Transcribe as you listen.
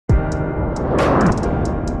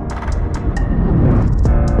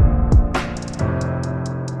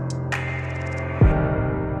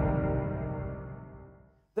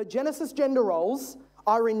Genesis gender roles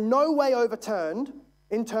are in no way overturned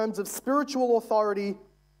in terms of spiritual authority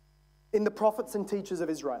in the prophets and teachers of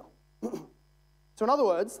Israel. So in other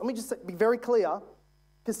words, let me just be very clear,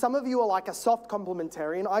 because some of you are like a soft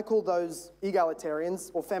complementarian. I call those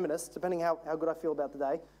egalitarians or feminists, depending how good I feel about the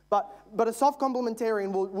day. But a soft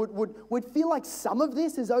complementarian would feel like some of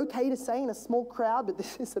this is okay to say in a small crowd, but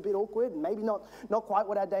this is a bit awkward and maybe not quite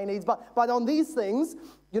what our day needs. But on these things,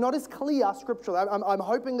 you're not as clear scripturally. I'm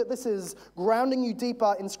hoping that this is grounding you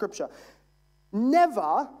deeper in Scripture.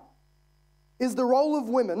 Never is the role of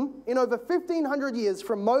women in over 1,500 years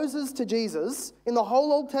from Moses to Jesus, in the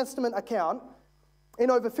whole Old Testament account,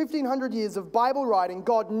 in over 1,500 years of Bible writing,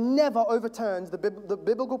 God never overturns the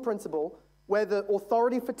biblical principle where the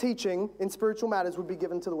authority for teaching in spiritual matters would be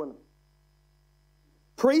given to the women.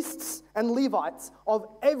 Priests and Levites of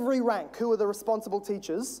every rank who were the responsible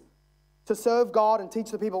teachers to serve God and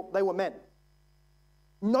teach the people, they were men.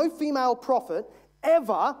 No female prophet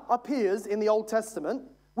ever appears in the Old Testament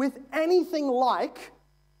with anything like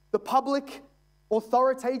the public,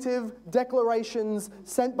 authoritative declarations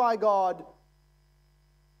sent by God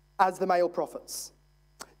as the male prophets.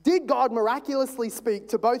 Did God miraculously speak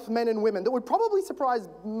to both men and women? That would probably surprise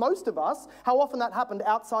most of us, how often that happened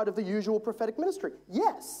outside of the usual prophetic ministry.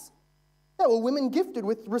 Yes. There were women gifted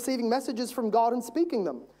with receiving messages from God and speaking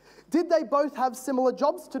them. Did they both have similar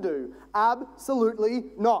jobs to do? Absolutely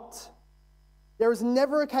not. There is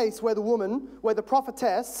never a case where the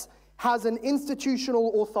prophetess has an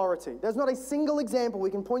institutional authority. There's not a single example we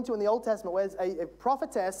can point to in the Old Testament where a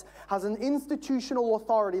prophetess has an institutional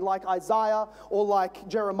authority like Isaiah or like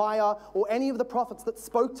Jeremiah or any of the prophets that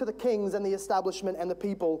spoke to the kings and the establishment and the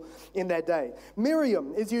people in their day.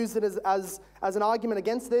 Miriam is used as an argument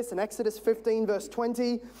against this in Exodus 15 verse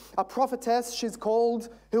 20. A prophetess, she's called,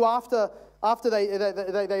 who after they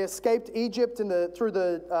escaped Egypt through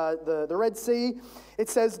the Red Sea, it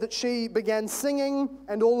says that she began singing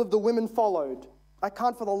and all of the women followed. I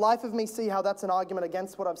can't for the life of me see how that's an argument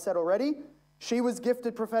against what I've said already. She was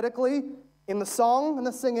gifted prophetically in the song and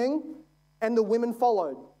the singing, and the women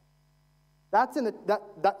followed.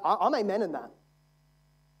 I'm amen in that.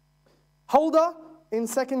 Huldah in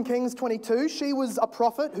 2 Kings 22, she was a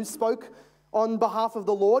prophet who spoke on behalf of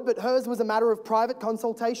the Lord, but hers was a matter of private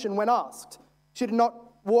consultation when asked. She did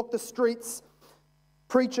not walk the streets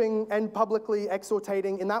preaching and publicly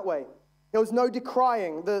exhortating in that way. There was no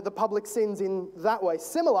decrying the public sins in that way,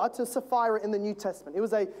 similar to Sapphira in the New Testament. It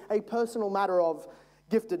was a personal matter of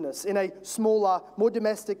giftedness in a smaller, more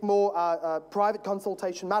domestic, more private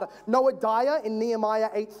consultation matter. Noadiah in Nehemiah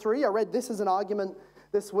 8:3, I read this as an argument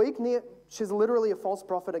this week. She's literally a false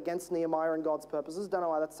prophet against Nehemiah and God's purposes. Don't know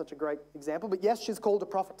why that's such a great example. But yes, she's called a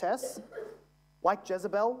prophetess, like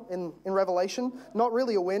Jezebel in Revelation. Not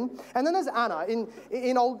really a win. And then there's Anna.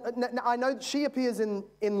 I know she appears in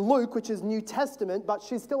Luke, which is New Testament, but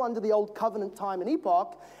she's still under the Old Covenant time and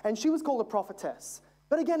epoch. And she was called a prophetess.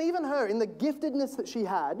 But again, even her, in the giftedness that she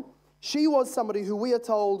had, she was somebody who we are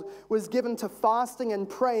told was given to fasting and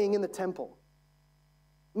praying in the temple.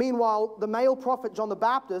 Meanwhile, the male prophet John the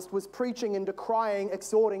Baptist was preaching and decrying,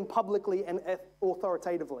 exhorting publicly and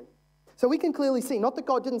authoritatively. So we can clearly see, not that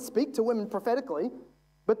God didn't speak to women prophetically,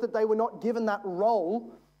 but that they were not given that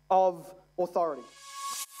role of authority.